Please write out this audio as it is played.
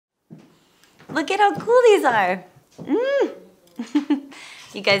Look at how cool these are.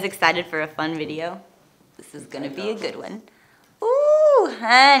 You guys excited for a fun video? This is gonna be a good one. Ooh,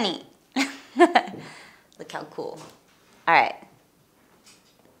 honey. Look how cool. All right.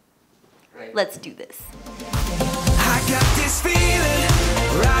 Let's do this. I got this feeling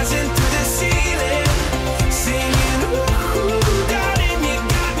rising to the ceiling, singing, ooh, darling, you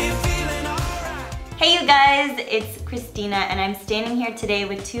got me feeling alright. Hey you guys, it's Kristina and I'm standing here today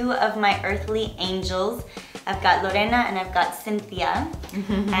with two of my earthly angels. I've got Lorena and I've got Cynthia.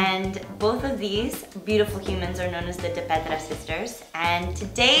 And both of these beautiful humans are known as the De Petra sisters. And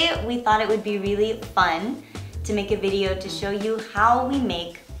today we thought it would be really fun to make a video to show you how we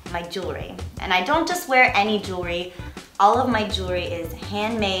make my jewelry. And I don't just wear any jewelry. All of my jewelry is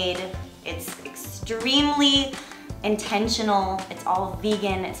handmade. It's extremely intentional. It's all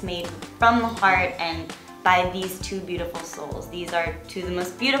vegan. It's made from the heart and by these two beautiful souls. These are two of the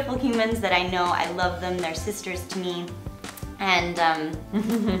most beautiful humans that I know. I love them. They're sisters to me. And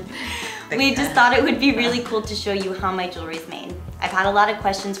we just thought it would be really cool to show you how my jewelry is made. I've had a lot of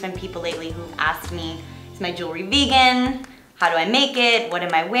questions from people lately who've asked me, is my jewelry vegan? How do I make it? What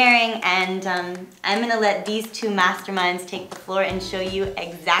am I wearing? And I'm gonna let these two masterminds take the floor and show you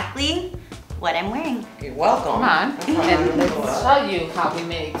exactly what I'm wearing. You're welcome. Come on, and let's show you how we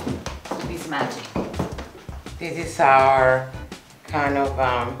make this magic. This is our kind of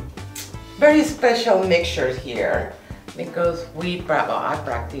very special mixture here because I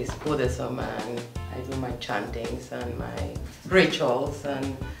practice Buddhism and I do my chantings and my rituals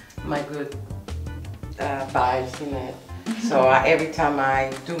and my good vibes in it. So every time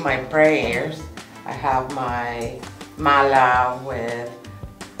I do my prayers, I have my mala with,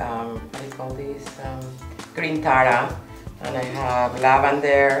 what do you call this, green tara, and I have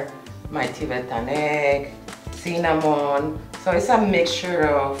lavender, my Tibetan egg, cinnamon. So it's a mixture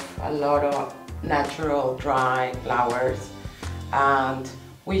of a lot of natural dry flowers. And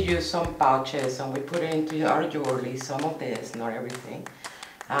we use some pouches and we put it into our jewelry, some of this, not everything.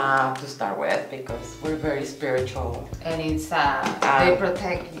 To start with, because we're very spiritual. And it's a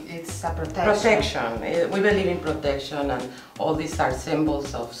protection. Protection. We believe in protection, and all these are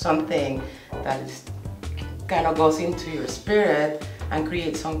symbols of something that is, kind of goes into your spirit and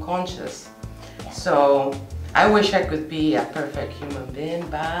creates unconscious. Yeah. So I wish I could be a perfect human being,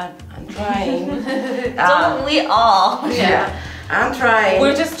 but I'm trying. Don't we all? Yeah. I'm trying.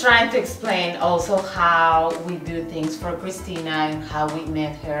 We're just trying to explain also how we do things for Kristina and how we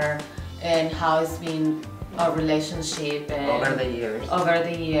met her and how it's been our relationship and over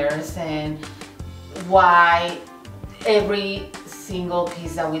the years and why every single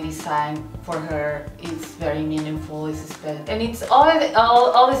piece that we design for her is very meaningful, it's special, and it's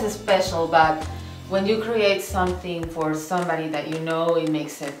always special, but when you create something for somebody that you know, it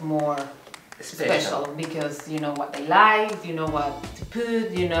makes it more special because you know what they like, you know what to put,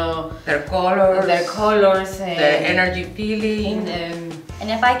 you know their colors and their energy feeling. And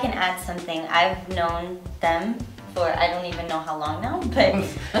if I can add something, I've known them for I don't even know how long now,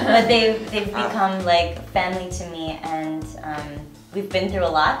 but they've become like family to me, and we've been through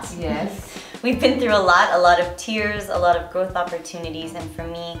a lot. Yes. We've been through a lot of tears, a lot of growth opportunities, and for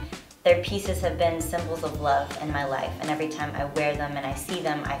me, their pieces have been symbols of love in my life, and every time I wear them and I see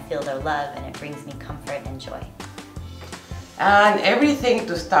them, I feel their love, and it brings me comfort and joy. And everything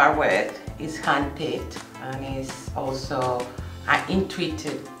to start with is hand-picked, and it's also an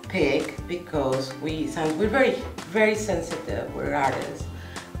intuitive pick because we're very, very sensitive. We're artists.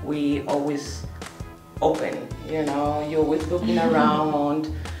 We always open, you know, you're always looking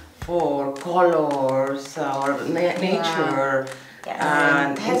around for colors or nature. Yes.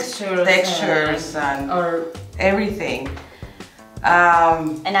 And textures and or everything.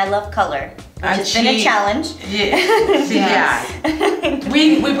 And I love color, which has been a challenge. Yeah.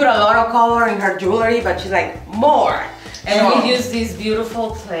 We put a lot of color in her jewelry, but she's like, more. And we use this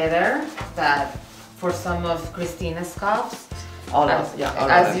beautiful leather that for some of Kristina's cuffs.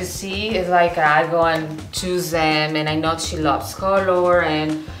 As you see, it's like I go and choose them, and I know she loves color,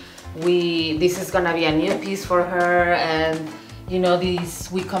 and this is gonna be a new piece for her, and you know,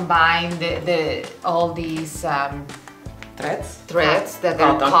 we combine all these threads that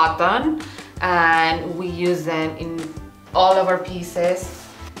are cotton, and we use them in all of our pieces.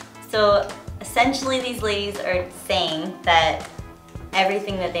 So essentially these ladies are saying that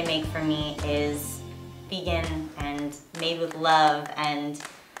everything that they make for me is vegan and made with love, and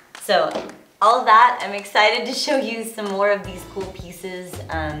so all of that, I'm excited to show you some more of these cool pieces.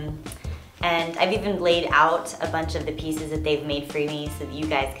 And I've even laid out a bunch of the pieces that they've made for me so that you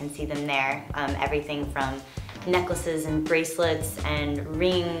guys can see them there. Everything from necklaces and bracelets and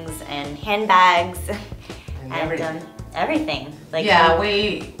rings and handbags and everything. Like, yeah,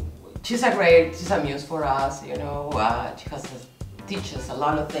 she's a muse for us, you know. She has to teach us a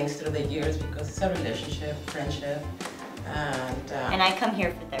lot of things through the years because it's a relationship, friendship, and I come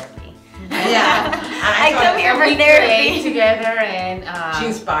here for therapy. Yeah, I come here for therapy together, and she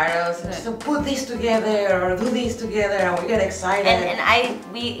inspires us. So put this together or do this together, and we get excited.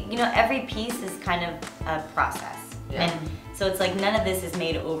 We, you know, every piece is kind of a process, and so it's like none of this is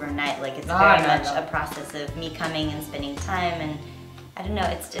made overnight. Like it's very much a process of me coming and spending time, and I don't know,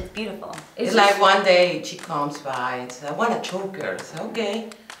 it's beautiful. It's like one day she comes by and says, I want a choker. I say, okay.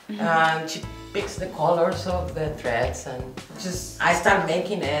 And she picks the colors of the threads and I start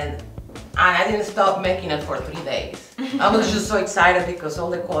making it. And I didn't stop making it for 3 days. I was just so excited because all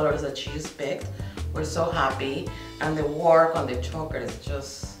the colors that she just picked were so happy. And the work on the choker is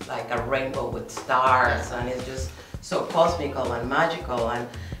just like a rainbow with stars, and it's just so cosmical and magical. And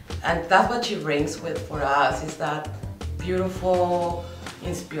that's what she brings for us, is that beautiful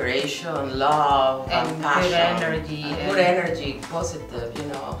inspiration, love, and passion. Good energy, positive, you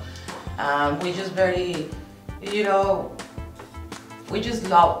know. We just very, you know, we just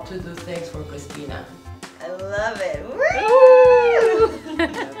love to do things for Kristina. I love it. Woo!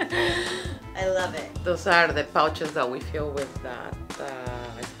 I love it. Those are the pouches that we fill with that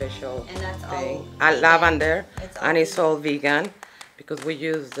special and that's thing. all lavender, and it's all vegan because we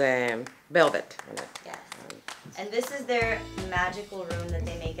use velvet in it. Yes. And this is their magical room that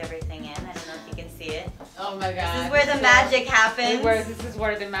they make everything in. I don't know if you can see it. Oh my god. This is where the magic happens. This is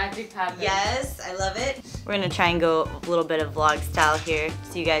where the magic happens. Yes, I love it. We're gonna try and go a little bit of vlog style here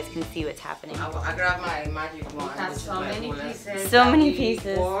so you guys can see what's happening. I grab my magic wand. We have so many pieces. So many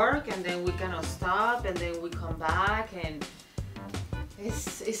pieces. Work, and then we cannot stop, and then we come back, and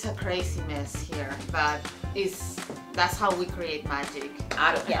it's a crazy mess here, but that's how we create magic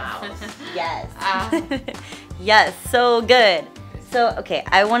out of the house. Yes. Yes, so good. So, okay,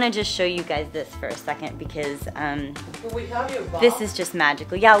 I want to just show you guys this for a second because we have your box? This is just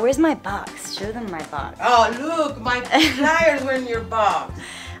magical. Yeah, where's my box? Show them my box. Oh, look, my flyers were in your box.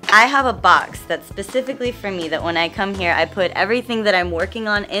 I have a box that's specifically for me, that when I come here, I put everything that I'm working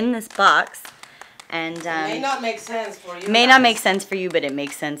on in this box. And it may not make sense for you. May not make sense for you, but it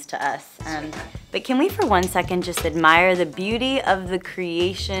makes sense to us. But can we for 1 second just admire the beauty of the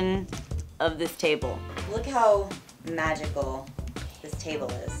creation of this table? Look how magical this table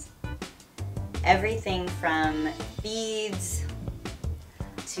is. Everything from beads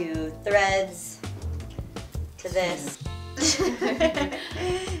to threads to this.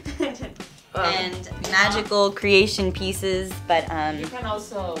 And magical creation pieces, but you can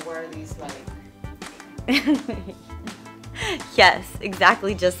also wear these like yes,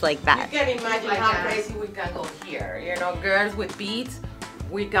 exactly just like that. You can imagine how crazy we can go here. You know, girls with beads,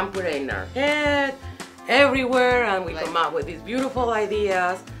 we can put it in our head, everywhere, and we come up with these beautiful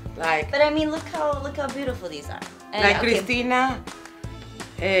ideas. Like, but I mean, look how beautiful these are. And, like Kristina,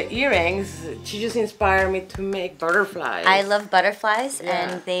 earrings. She just inspired me to make butterflies. I love butterflies,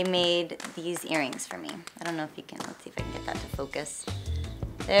 and they made these earrings for me. I don't know if you can. Let's see if I can get that to focus.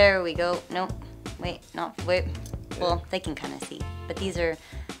 There we go. Nope. Wait, wait. Well, they can kind of see, but these are.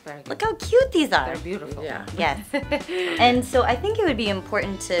 Look how cute these are. They're beautiful. Yeah. Yes. And so I think it would be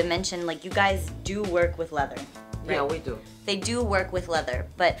important to mention, like, you guys do work with leather. Right? Yeah, we do. They do work with leather,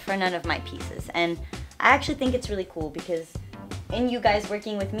 but for none of my pieces. And I actually think it's really cool because in you guys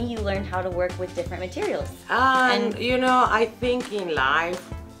working with me, you learned how to work with different materials. And you know, I think in life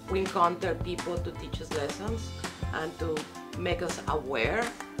we encounter people to teach us lessons and to make us aware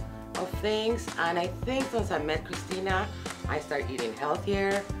of things. And I think since I met Kristina, I started eating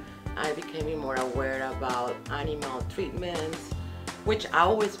healthier. I became more aware about animal treatments, which I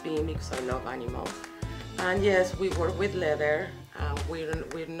always been because I love animals. And yes, we work with leather.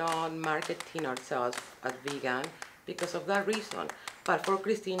 We're not marketing ourselves as vegan because of that reason. But for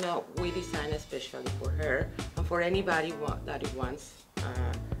Kristina, we design especially for her and for anybody that wants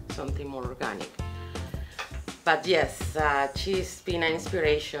something more organic. But yes, she's been an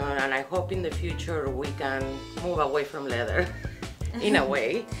inspiration, and I hope in the future we can move away from leather in a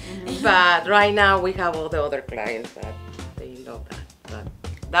way. But right now we have all the other clients that they love that. But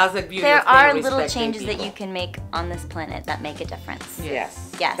that's the beauty. There are little changes that you can make on this planet that make a difference.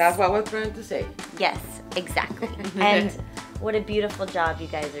 Yes. Yes. That's what we're trying to say. Yes, exactly. And what a beautiful job you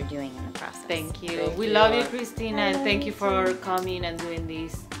guys are doing in the process. Thank you. We love you, Kristina, and thank you for coming and doing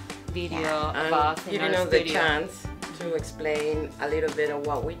this video of us in giving our us the studio. chance to explain a little bit of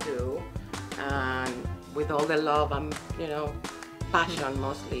what we do, and with all the love and passion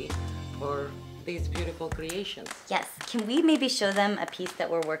mostly for these beautiful creations. Yes. Can we maybe show them a piece that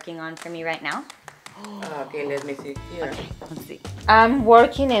we're working on for me right now? Okay, let me see here. Okay, let's see. I'm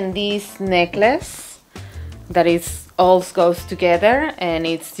working in this necklace that is all goes together, and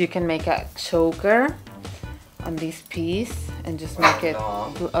it's you can make a choker on this piece and just make it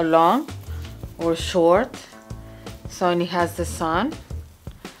long or short. So and it has the sun.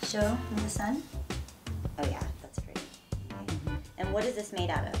 Show in the sun. Oh yeah, that's pretty. Okay. And what is this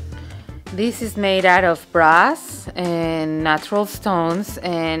made out of? This is made out of brass and natural stones,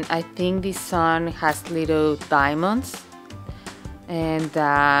 and I think this sun has little diamonds and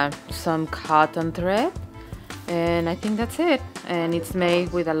some cotton thread, and I think that's it. And it's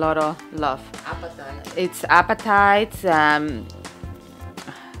made with a lot of love. Appetite. It's appetite.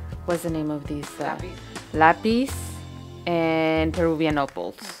 What's the name of these? Lapis and Peruvian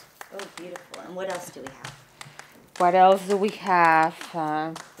opals. Oh, beautiful. And what else do we have? What else do we have?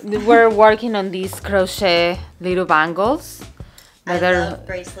 We're working on these crochet little bangles. I love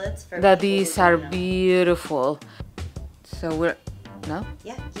bracelets. For That people these who are don't know. beautiful. So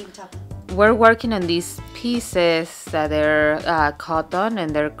Yeah, keep talking. we're working on these pieces that are cotton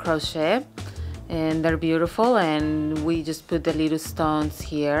and they're crochet, and they're beautiful. And we just put the little stones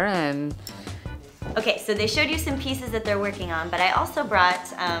here and. Okay, so they showed you some pieces that they're working on, but I also brought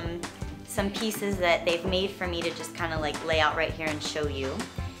some pieces that they've made for me to just kind of like lay out right here and show you.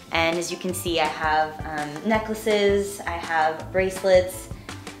 And as you can see, I have necklaces, I have bracelets.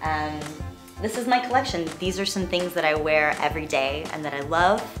 This is my collection. These are some things that I wear every day and that I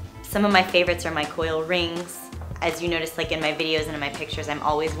love. Some of my favorites are my coil rings. As you notice, like in my videos and in my pictures, I'm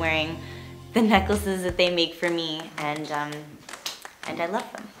always wearing the necklaces that they make for me, and I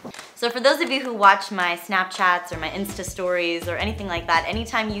love them. So for those of you who watch my Snapchats or my Insta stories or anything like that,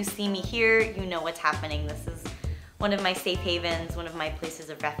 anytime you see me here, you know what's happening. This is one of my safe havens, one of my places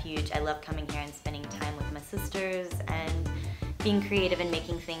of refuge. I love coming here and spending time with my sisters and being creative and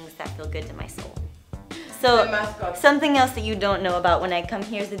making things that feel good to my soul. So something else that you don't know about when I come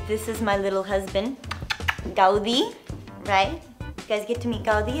here is that this is my little husband, Gaudi, right? You guys get to meet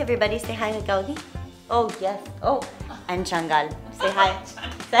Gaudi. Everybody say hi to Gaudi. Oh, yes. Oh, and Changal. Say hi.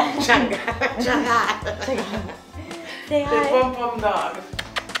 Changal. Say The hi. pom-pom dog.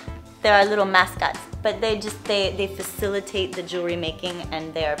 They're our little mascots, but they facilitate the jewelry making,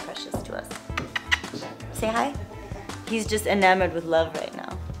 and they are precious to us. Say hi. He's just enamored with love right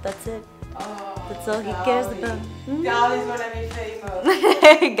now. That's it. Oh, That's all he cares about. Gaudi's gonna be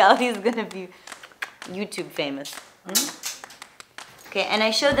famous. Gaudi's gonna be YouTube famous. Okay, and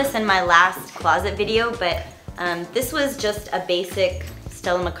I showed this in my last closet video, but this was just a basic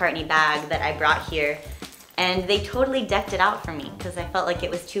Stella McCartney bag that I brought here, and they totally decked it out for me because I felt like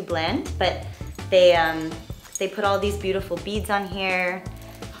it was too bland, but they put all these beautiful beads on here.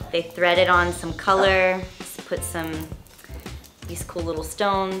 They threaded on some color, put these cool little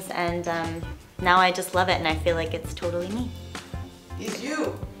stones, and now I just love it, and I feel like it's totally me. It's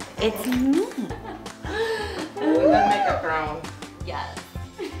you. It's me. We're gonna make a crown. Yes.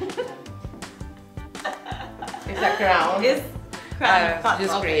 It's a crown. It's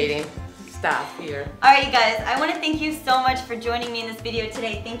Just creating stuff here. Alright, you guys, I want to thank you so much for joining me in this video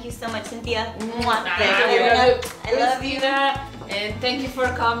today. Thank you so much, Cynthia. Mwah. I love you. And thank you for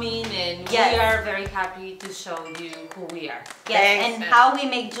coming, and Yes. we are very happy to show you who we are. Yes, Thanks. and how we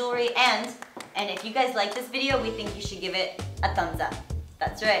make jewelry, and if you guys like this video, we think you should give it a thumbs up.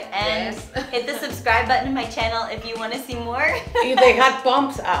 That's right. And Yes. hit the subscribe button to my channel if you want to see more. They had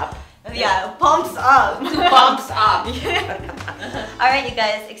pumps up. Yeah, pumps up. Pumps up. Alright, you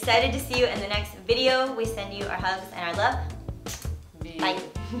guys, excited to see you in the next video. We send you our hugs and our love. Bye.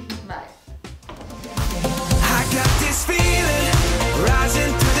 Bye. I got this feeling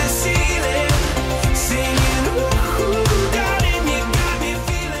rising through the ceiling.